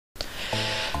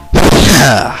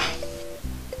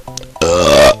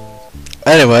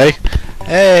Anyway,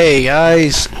 hey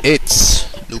guys, it's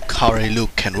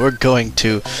Luke, and we're going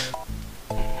to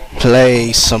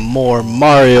play some more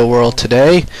Mario World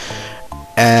today.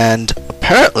 And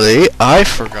apparently, I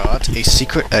forgot a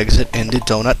secret exit in the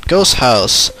Donut Ghost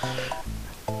House.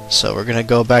 So we're gonna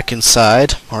go back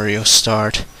inside, Mario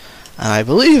Start. And I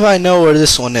believe I know where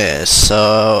this one is,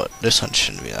 so this one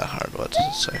shouldn't be that hard. What does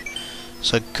it say?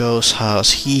 It's a ghost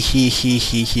house. He.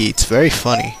 It's very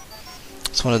funny.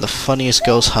 It's one of the funniest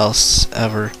ghost houses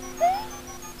ever.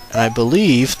 And I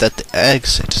believe that the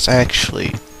exit is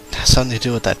actually has something to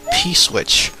do with that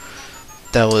P-switch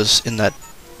that was in that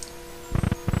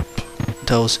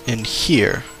was in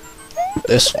here.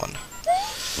 This one.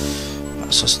 What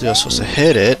I'm supposed to do, I'm supposed to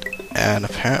hit it, and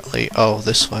apparently, oh,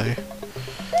 this way.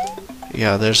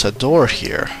 Yeah, there's a door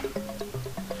here.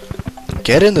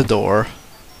 Get in the door,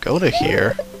 go to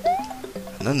here,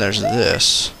 and then there's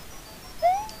this.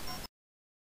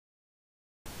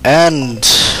 And,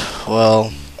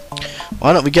 well,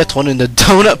 why don't we get one in the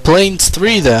Donut Plains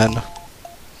 3 then?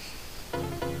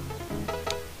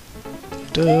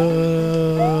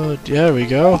 There we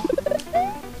go.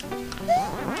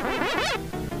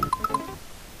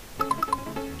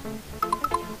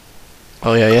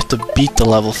 Oh yeah, you have to beat the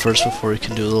level first before you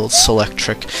can do a little select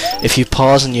trick. If you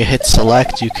pause and you hit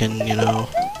select, you can, you know,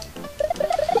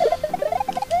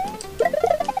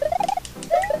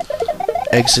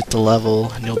 exit the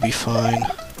level and you'll be fine.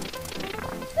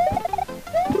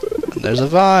 And there's a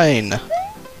vine.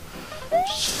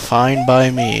 It's fine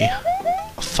by me.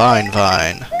 A fine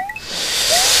vine.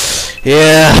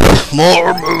 Yeah,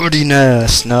 more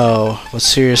moodiness. No, but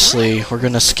seriously, we're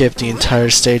gonna skip the entire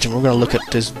stage and we're gonna look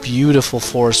at this beautiful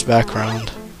forest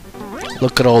background.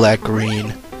 Look at all that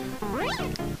green.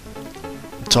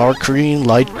 Dark green,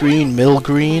 light green, middle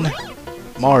green,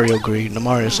 Mario green. No,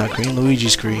 Mario's not green,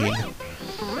 Luigi's green.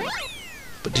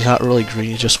 But he's not really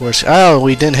green, he just works. Oh,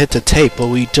 we didn't hit the tape, but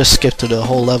we just skipped to the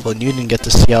whole level and you didn't get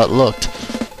to see how it looked.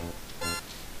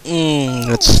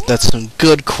 That's some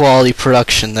good quality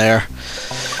production there.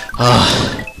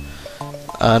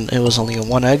 And it was only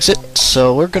one exit,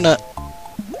 so we're gonna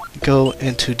go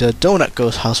into the Donut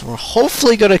Ghost House. We're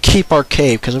hopefully gonna keep our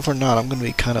cave, because if we're not, I'm gonna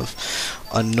be kind of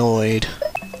annoyed.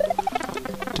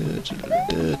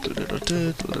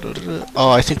 Oh,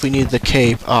 I think we need the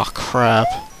cave. Oh, crap.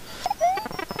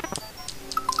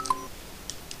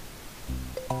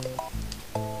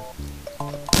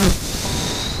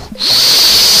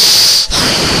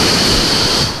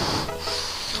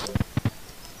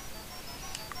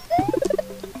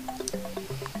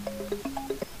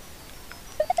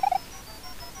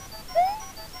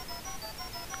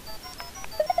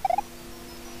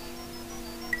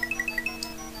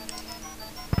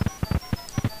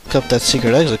 Up that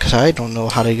secret exit because I don't know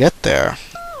how to get there.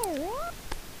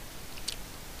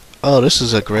 Oh, this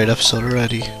is a great episode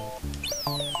already.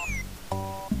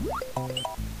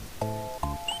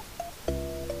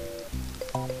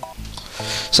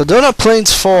 So Donut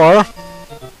Plains 4.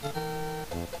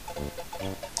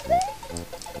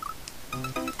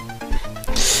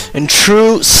 In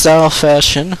true style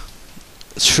fashion,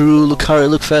 true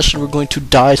Luke fashion, we're going to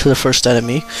die to the first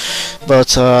enemy.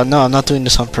 But no, I'm not doing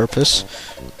this on purpose.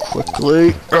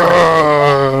 Quickly.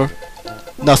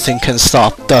 Nothing can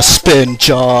stop the spin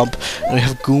jump. And we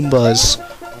have Goombas.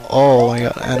 Oh my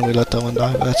god, and we let that one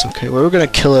die, but that's okay. We're gonna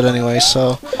kill it anyway,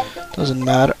 so doesn't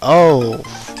matter. Oh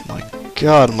my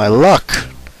god, my luck.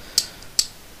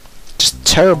 Just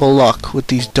terrible luck with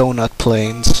these donut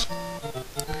planes.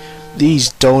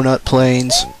 These donut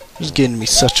planes just giving me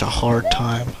such a hard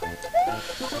time.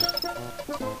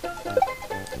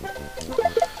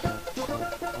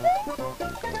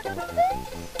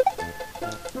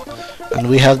 And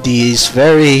we have these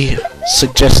very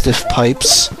suggestive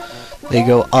pipes. They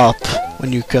go up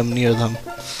when you come near them.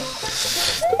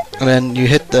 And then you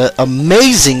hit the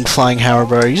amazing flying hammer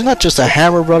brother. He's not just a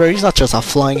hammer brother, he's not just a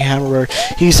flying hammer brother,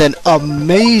 he's an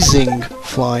amazing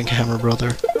flying hammer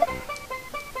brother.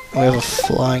 We have a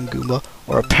flying Goomba,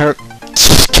 or a parrot.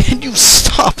 Can you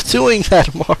stop doing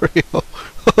that, Mario?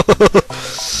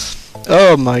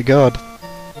 Oh my god.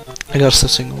 I gotta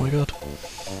stop saying, oh my god.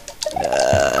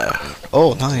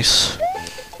 Oh, nice.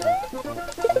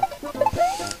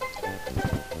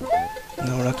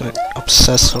 No, we're not gonna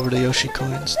obsess over the Yoshi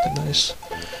coins. They're nice.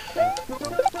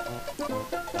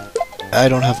 I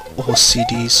don't have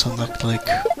OCD, so I'm not like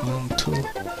willing to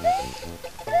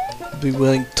be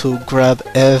willing to grab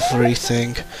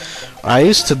everything. I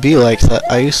used to be like that.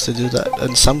 I used to do that.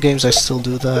 In some games, I still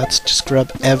do that. Just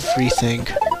grab everything,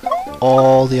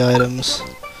 all the items.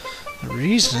 The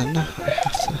reason I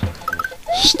have to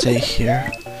Stay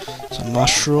here. It's a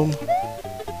mushroom.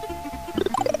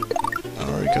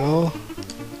 There we go.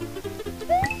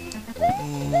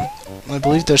 I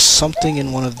believe there's something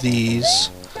in one of these.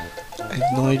 I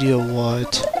have no idea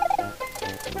what.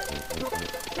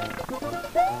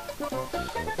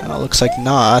 It looks like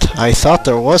not. I thought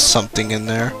there was something in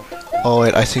there. Oh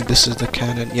wait, I think this is the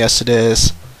cannon. Yes, it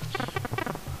is.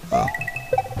 Oh.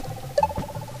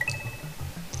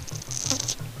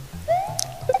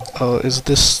 Oh, is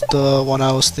this the one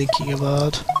I was thinking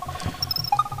about?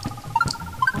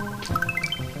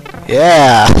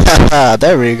 Yeah,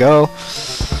 there we go.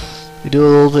 We do a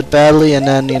little bit badly, and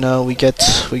then you know we get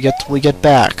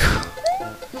back,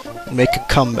 make a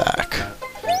comeback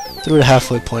through the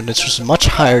halfway point. It's just much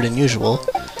higher than usual.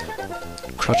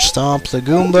 Crutch stomp the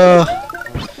Goomba.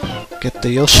 Get the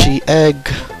Yoshi egg.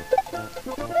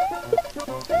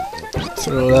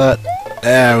 Throw that.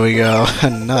 There we go.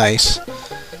 Nice.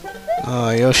 Oh,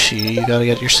 Yoshi, you gotta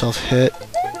get yourself hit.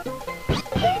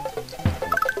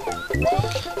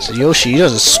 So Yoshi, he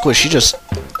doesn't squish, he just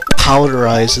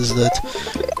powderizes it.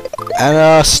 And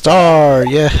a star!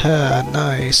 Yeah,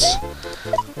 nice.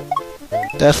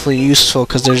 Definitely useful,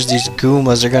 because there's these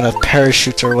Goombas, they're gonna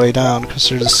parachute their way down, because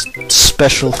they're the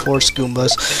special force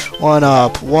Goombas. One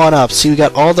up, one up. See, we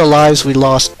got all the lives we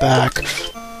lost back.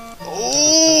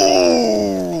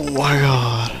 Oh my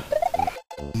god.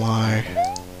 My.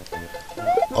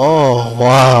 Oh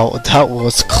wow, that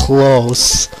was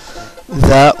close.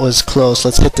 That was close.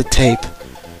 Let's hit the tape.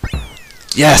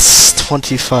 Yes,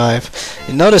 25.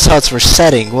 And notice how it's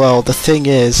resetting. Well, the thing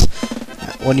is,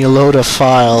 when you load a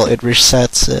file, it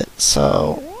resets it.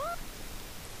 So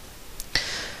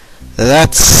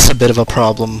that's a bit of a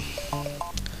problem.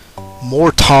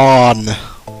 Morton.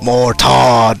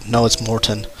 No, it's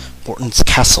Morton. Morton's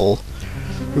castle.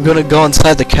 We're gonna go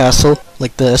inside the castle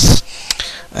like this,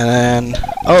 and then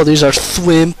these are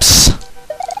thwimps.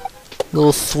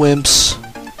 Little thwimps.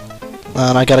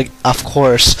 And I gotta, of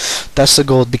course, that's the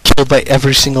goal, be killed by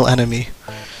every single enemy.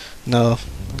 No,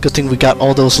 good thing we got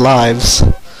all those lives.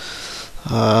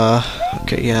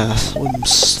 Okay, yeah,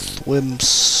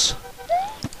 thwimps.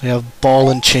 We have ball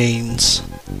and chains.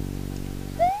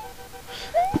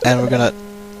 And we're gonna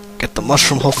get the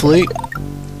mushroom, hopefully.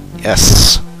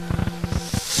 Yes.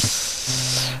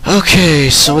 Okay,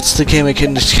 so what's the gimmick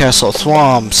in this castle?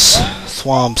 Thwomps.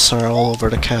 Thwomps are all over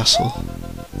the castle.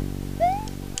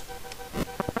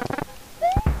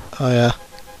 Oh yeah.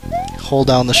 Hold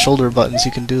down the shoulder buttons,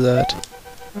 you can do that.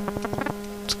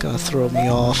 It's gonna throw me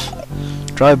off.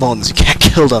 Dry bones, you can't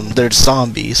kill them, they're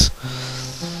zombies.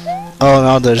 Oh,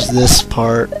 now there's this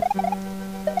part.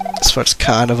 This part's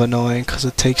kind of annoying because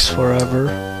it takes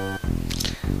forever.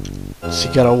 So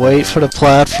you gotta wait for the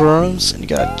platforms, and you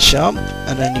gotta jump,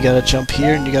 and then you gotta jump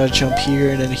here, and you gotta jump here,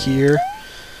 and then here.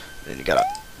 Then you gotta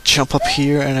jump up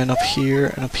here, and then up here,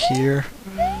 and up here.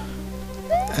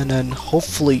 And then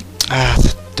hopefully...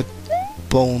 the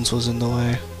bones was in the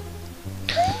way.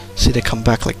 See, they come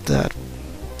back like that.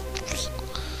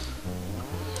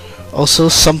 Also,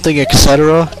 something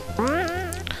etc.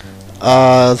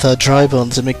 The dry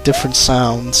bones, they make different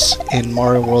sounds in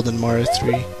Mario World and Mario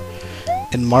 3.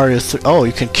 In Mario 3... Oh,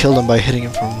 you can kill them by hitting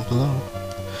them from below.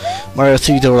 Mario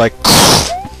 3, they were like...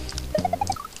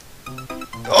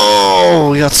 Oh,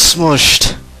 we got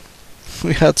smushed.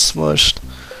 We got smushed.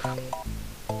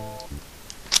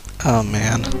 Oh,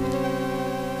 man.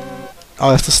 Oh,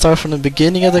 I have to start from the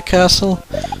beginning of the castle?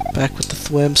 Back with the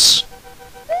thwimps.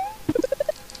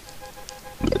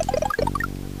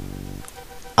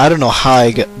 I don't know how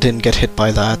I didn't get hit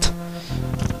by that.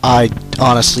 I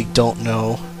honestly don't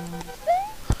know.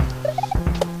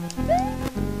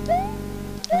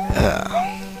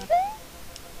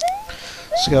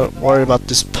 So gotta worry about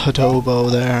this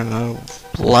Podobo there, and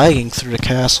lagging through the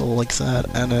castle like that,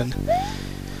 and then...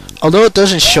 Although it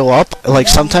doesn't show up, like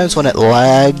sometimes when it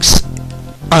lags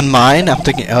on mine, I'm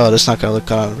thinking, oh, that's not gonna look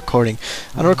good on recording.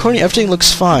 On recording, everything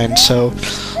looks fine, so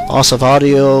loss of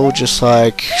audio, just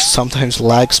like sometimes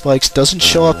lag spikes, doesn't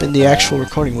show up in the actual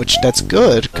recording, which that's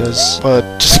good,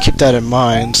 but just keep that in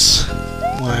mind.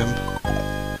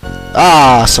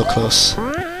 Ah, so close.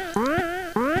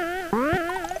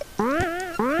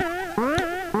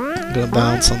 I'm gonna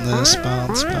bounce on this,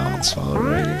 bounce while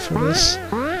we're waiting for this.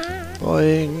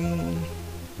 Boing.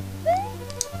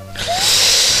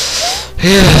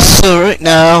 Yeah, so right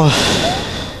now,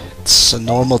 it's a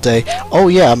normal day. Oh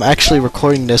yeah, I'm actually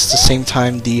recording this the same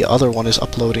time the other one is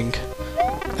uploading.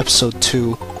 Episode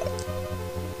 2.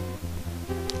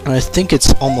 And I think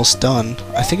it's almost done.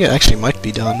 I think it actually might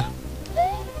be done.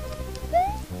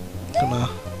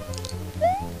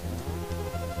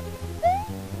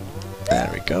 There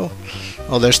go.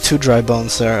 Oh, there's 2 dry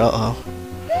bones there. Uh-oh.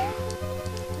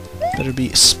 Better be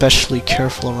especially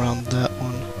careful around that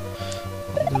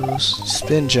one. Those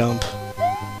spin jump.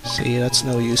 See, that's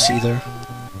no use either.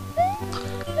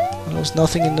 There's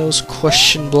nothing in those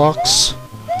question blocks.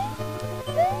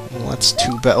 Well, that's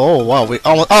too bad. Oh wow, we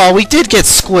almost. Oh, we did get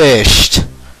squished.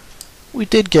 We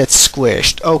did get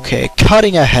squished. Okay,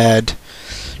 cutting ahead.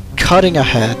 Cutting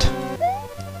ahead.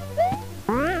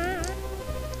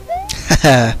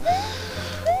 Haha.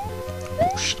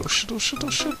 Oh shit! Oh shit! Oh shit! Oh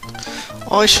shit!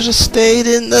 Oh, I should have stayed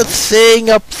in the thing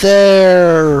up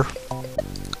there.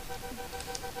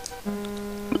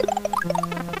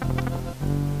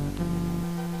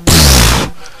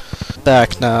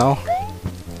 Back now.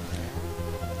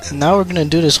 And now we're gonna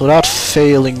do this without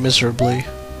failing miserably.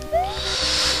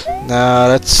 Nah,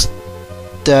 that's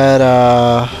that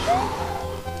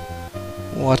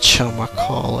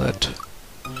whatchamacallit.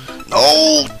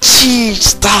 No,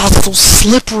 jeez, that's so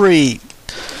slippery.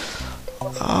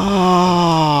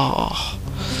 Oh,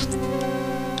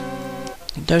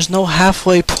 there's no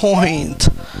halfway point.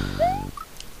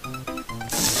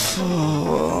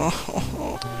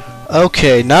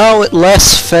 Okay, now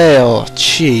let's fail.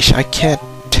 Sheesh, I can't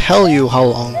tell you how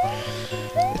long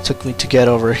it took me to get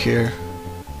over here.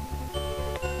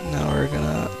 Now we're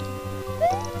gonna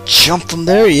jump from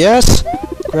there, yes.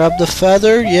 Grab the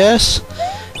feather, yes.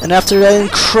 And after that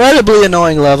incredibly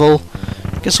annoying level,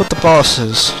 guess what the boss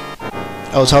is?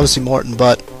 Oh, it's obviously Morton,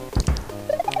 but...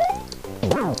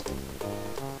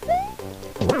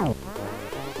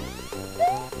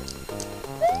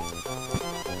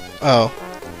 Oh.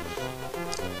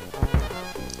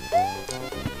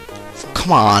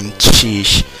 Come on,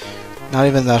 sheesh. Not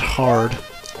even that hard.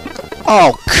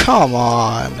 Oh, come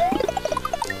on.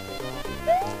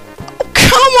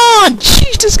 Come on!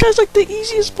 Jeez, this guy's like the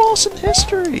easiest boss in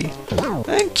history.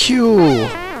 Thank you.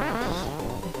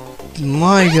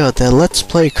 My god, that Let's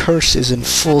Play curse is in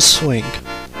full swing.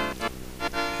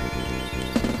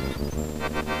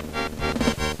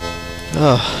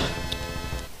 Ugh.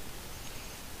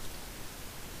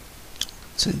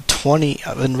 It's in 20.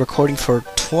 I've been recording for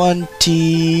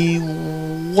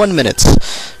 21 minutes.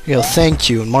 Yo, thank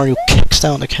you. And Mario kicks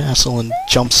down the castle and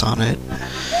jumps on it.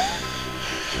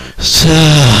 So,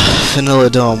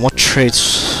 Vanilla Dome. What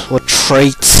traits? What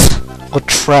traits? What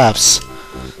traps?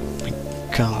 My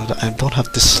God, I don't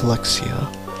have dyslexia.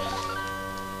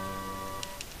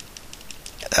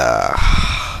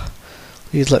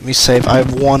 Please let me save. I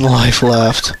have 1 life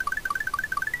left.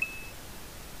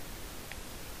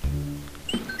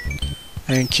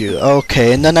 Thank you.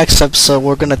 Okay, in the next episode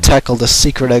we're gonna tackle the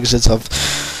secret exits of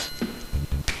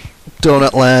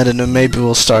Donut Land, and then maybe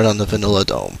we'll start on the Vanilla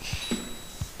Dome.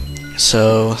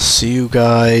 So, see you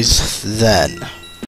guys then.